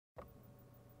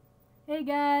Hey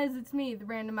guys, it's me, the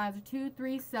Randomizer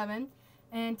 237,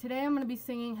 and today I'm going to be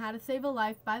singing How to Save a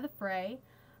Life by The Fray.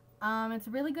 It's a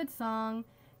really good song,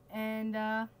 and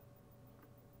I'm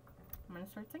going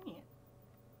to start singing it.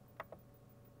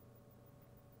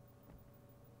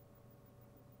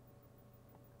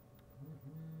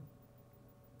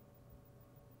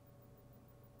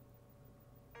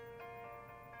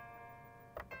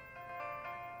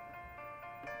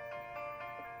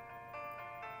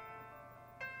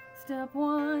 Step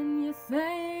one, you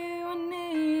say you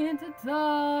need to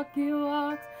talk, he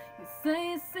walks. You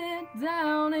say sit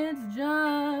down, it's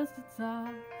just a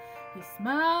talk. He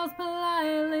smiles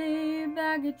politely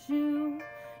back at you.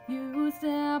 You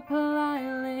step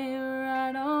politely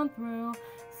right on through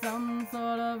some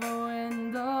sort of a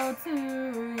window to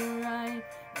your right.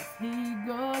 As he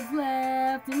goes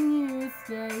left and you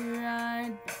stay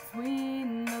right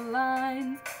between the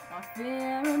lines of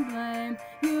fear and blame.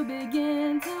 You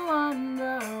begin to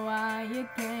wonder why you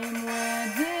came.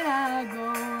 Where did I go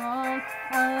wrong?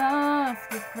 I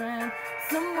lost a friend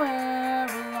somewhere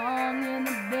along in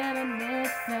the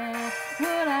bitterness. And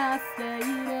would I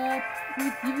stayed up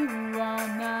with you all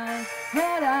night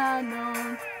had I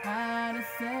known how to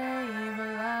save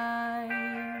a life?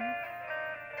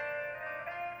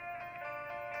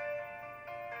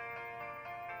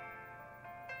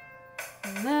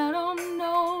 Let them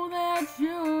know that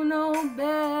you know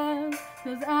best,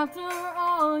 'cause after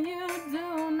all you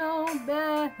do know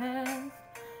best.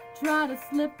 Try to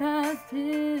slip past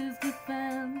his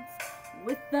defense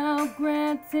without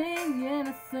granting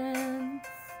innocence.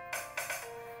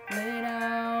 Lay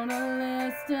down a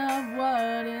list of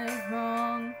what is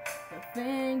wrong, the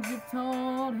things you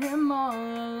told him all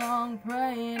along.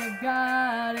 Pray to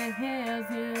God it hears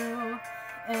you,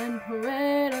 and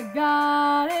pray to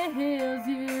God it hears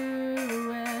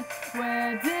you. And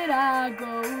where did I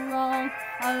go wrong?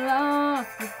 I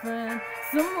lost a friend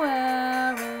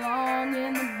somewhere along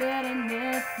in the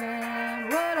bitterness. And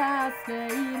would I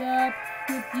stayed up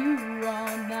with you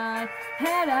all night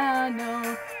had I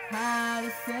known how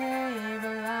to save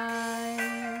a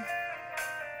life?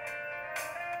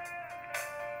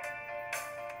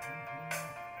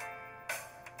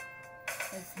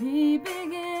 As he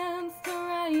begins to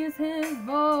raise his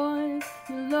voice,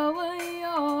 you lower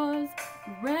yours,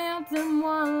 grant him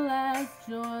one last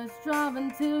choice. Drive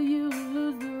until you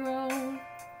lose the road,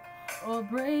 or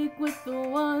break with the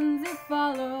ones you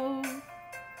follow.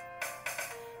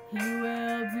 He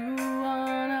will do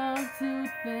one of two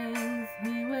things.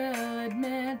 He will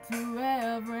admit to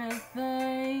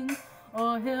everything,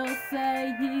 or he'll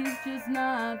say he's just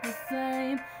not the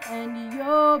same. And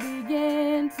you'll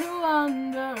begin to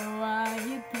wonder why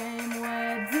you came.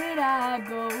 Where did I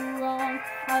go wrong?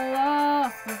 I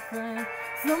lost a friend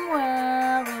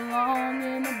somewhere along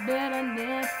in the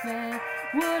bitterness. And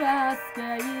would I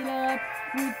stayed up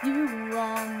with you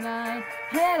all night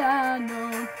had I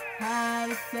known how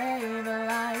to save a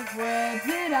life? Where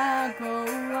did I go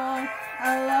wrong?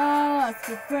 I lost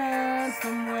a friend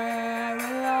somewhere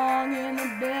along in the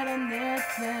bitterness.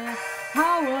 And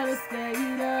I would have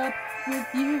stayed up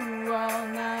with you all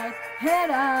night had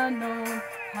I known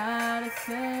how to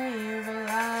save a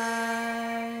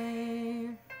life.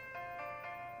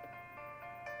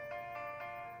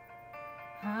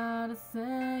 How to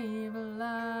save a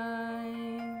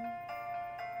life.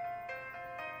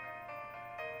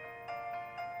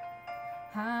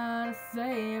 How to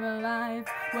save a life.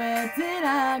 Where did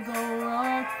I go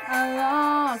wrong? I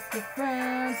lost a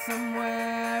friend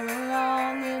somewhere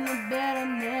along in the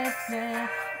bitterness. And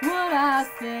would I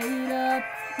stayed up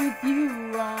with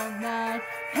you all night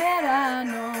had I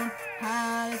known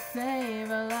how to save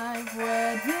a life?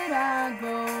 Where did I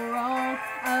go wrong?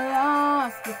 I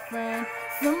lost a friend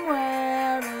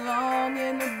somewhere along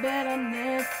in the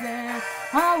bitterness. And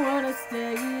I would have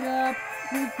stayed up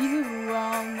with you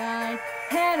all night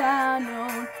had I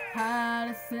known how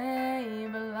to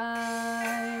save a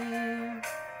life.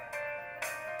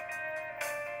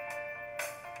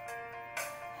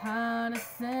 How to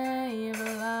save a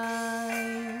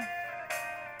life.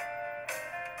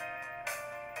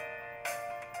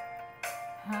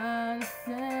 How to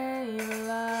save a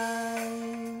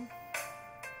life.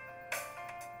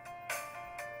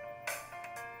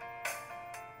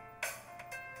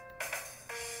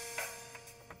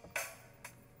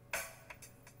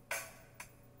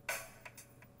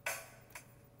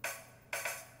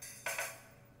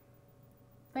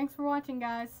 Thanks for watching,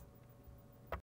 guys.